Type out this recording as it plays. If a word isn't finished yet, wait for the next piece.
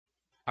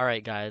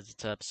Alright guys,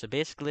 what's up? So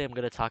basically I'm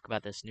going to talk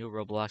about this new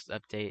Roblox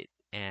update,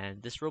 and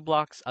this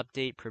Roblox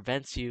update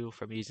prevents you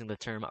from using the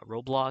term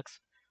Roblox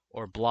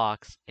or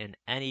blocks in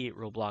any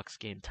Roblox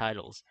game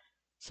titles.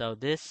 So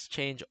this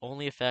change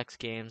only affects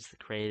games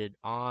created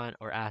on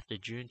or after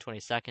June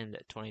 22nd,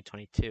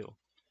 2022.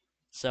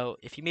 So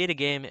if you made a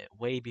game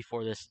way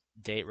before this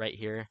date right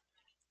here,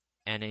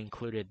 and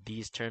included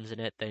these terms in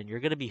it, then you're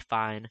going to be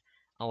fine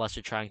unless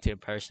you're trying to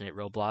impersonate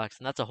Roblox,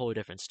 and that's a whole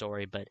different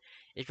story. But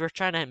if you're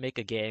trying to make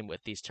a game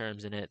with these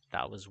terms in it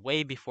that was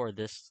way before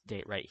this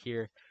date right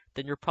here,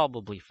 then you're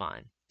probably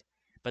fine.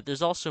 But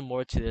there's also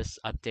more to this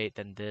update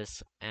than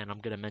this, and I'm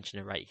going to mention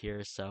it right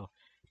here. So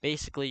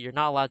basically, you're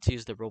not allowed to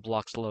use the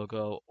Roblox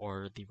logo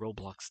or the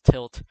Roblox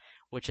tilt,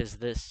 which is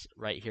this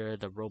right here,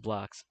 the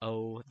Roblox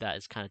O that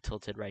is kind of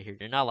tilted right here.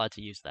 You're not allowed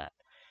to use that.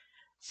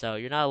 So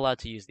you're not allowed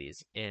to use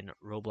these in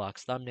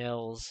Roblox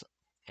thumbnails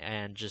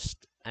and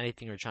just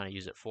anything you're trying to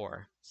use it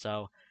for.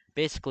 So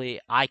basically,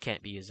 I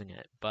can't be using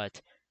it,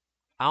 but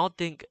I don't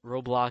think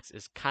Roblox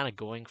is kind of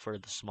going for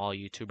the small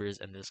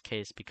YouTubers in this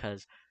case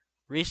because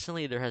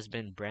recently there has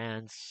been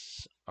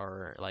brands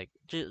or like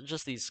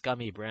just these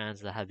scummy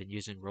brands that have been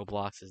using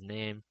Roblox's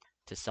name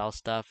to sell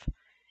stuff.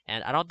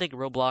 And I don't think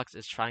Roblox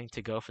is trying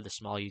to go for the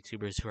small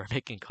YouTubers who are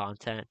making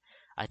content.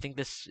 I think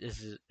this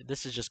is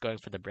just going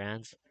for the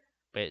brands,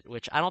 but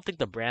which I don't think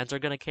the brands are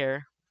gonna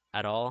care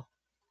at all.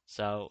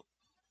 So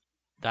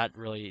that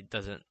really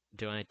doesn't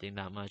do anything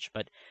that much.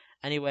 But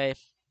anyway,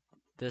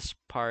 this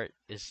part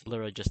is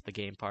literally just the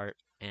game part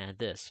and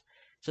this.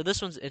 So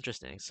this one's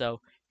interesting.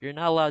 So you're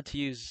not allowed to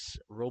use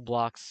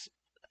Roblox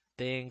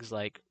things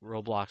like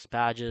Roblox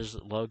badges,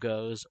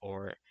 logos,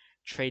 or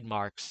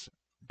trademarks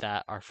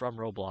that are from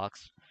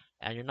Roblox,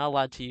 and you're not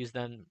allowed to use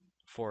them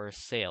for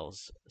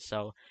sales.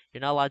 So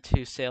you're not allowed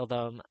to sell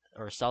them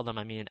or sell them,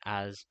 I mean,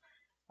 as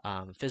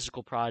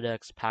physical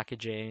products,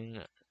 packaging,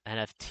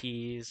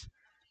 NFTs,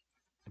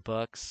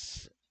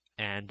 books,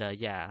 and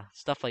yeah,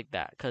 stuff like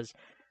that. Because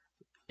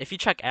if you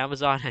check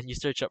Amazon and you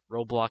search up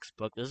Roblox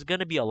book, there's going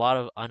to be a lot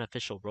of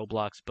unofficial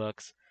Roblox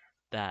books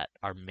that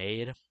are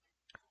made,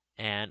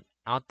 and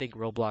I don't think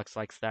Roblox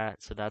likes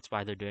that, so that's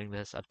why they're doing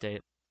this update.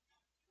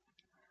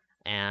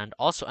 And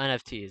also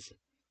NFTs.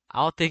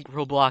 I don't think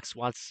Roblox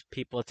wants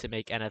people to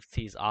make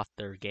NFTs off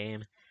their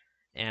game,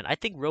 and I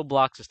think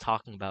Roblox is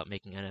talking about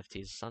making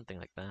NFTs, something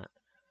like that.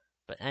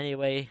 But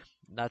anyway,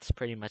 that's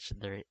pretty much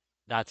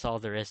that's all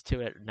there is to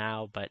it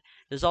now, but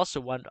there's also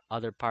one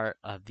other part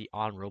of the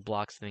on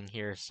Roblox thing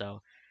here.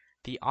 So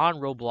the on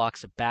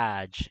Roblox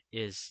badge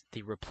is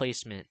the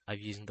replacement of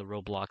using the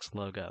Roblox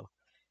logo.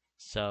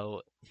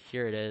 So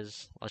here it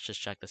is. Let's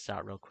just check this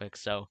out real quick.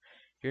 So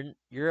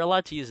you're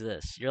allowed to use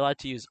this. You're allowed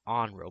to use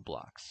on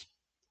Roblox.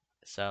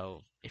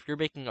 So if you're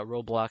making a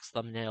Roblox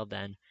thumbnail,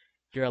 then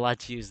you're allowed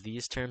to use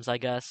these terms, I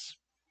guess,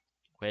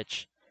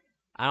 which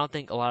I don't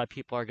think a lot of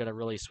people are gonna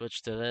really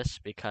switch to this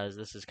because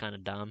this is kind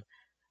of dumb.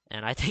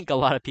 And I think a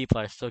lot of people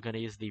are still gonna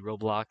use the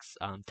Roblox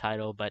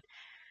title, but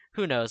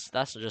who knows?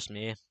 That's just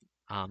me.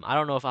 I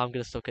don't know if I'm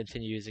gonna still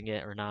continue using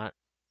it or not.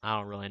 I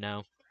don't really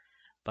know.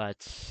 But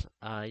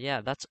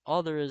yeah, that's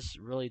all there is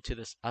really to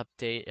this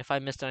update. If I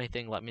missed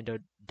anything, let me know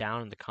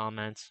down in the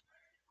comments.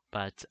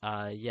 But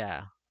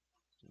yeah,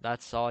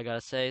 that's all I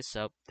gotta say.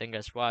 So thank you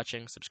guys for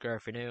watching.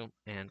 Subscribe if you're new,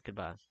 and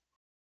goodbye.